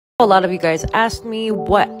A lot of you guys asked me,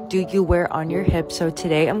 what do you wear on your hip? So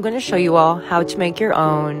today I'm going to show you all how to make your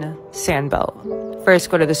own sand belt.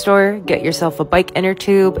 First, go to the store, get yourself a bike inner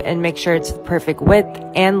tube, and make sure it's the perfect width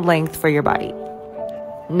and length for your body.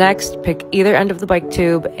 Next, pick either end of the bike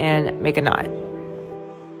tube and make a knot.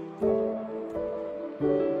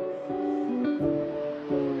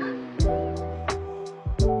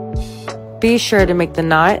 Be sure to make the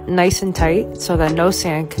knot nice and tight so that no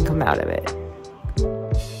sand can come out of it.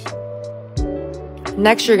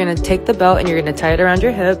 Next, you're going to take the belt and you're going to tie it around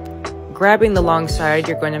your hip. Grabbing the long side,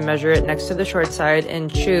 you're going to measure it next to the short side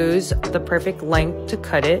and choose the perfect length to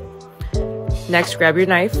cut it. Next, grab your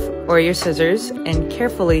knife or your scissors and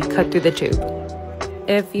carefully cut through the tube.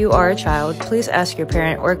 If you are a child, please ask your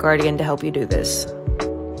parent or guardian to help you do this.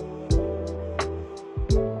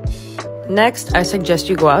 Next, I suggest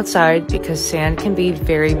you go outside because sand can be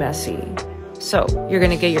very messy. So, you're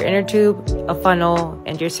going to get your inner tube, a funnel,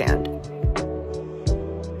 and your sand.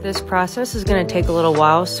 This process is going to take a little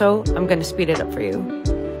while, so I'm going to speed it up for you.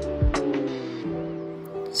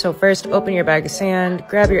 So first, open your bag of sand,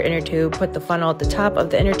 grab your inner tube, put the funnel at the top of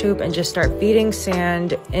the inner tube, and just start feeding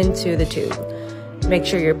sand into the tube. Make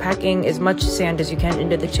sure you're packing as much sand as you can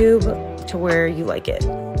into the tube to where you like it.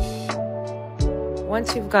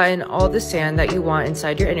 Once you've gotten all the sand that you want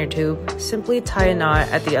inside your inner tube, simply tie a knot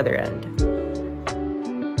at the other end.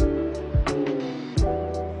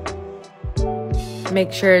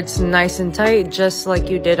 Make sure it's nice and tight, just like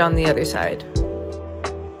you did on the other side.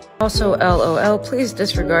 Also, LOL, please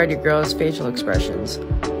disregard your girl's facial expressions.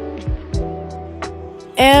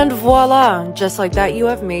 And voila! Just like that, you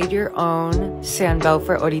have made your own sand belt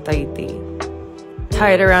for Ori Tahiti.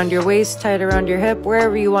 Tie it around your waist, tie it around your hip,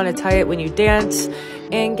 wherever you want to tie it when you dance,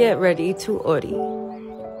 and get ready to Ori.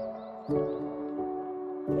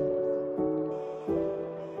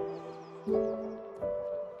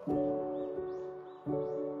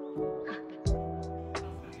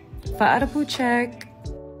 Faarapu check.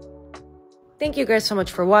 Thank you guys so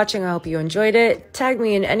much for watching. I hope you enjoyed it. Tag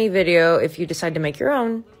me in any video if you decide to make your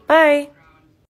own. Bye!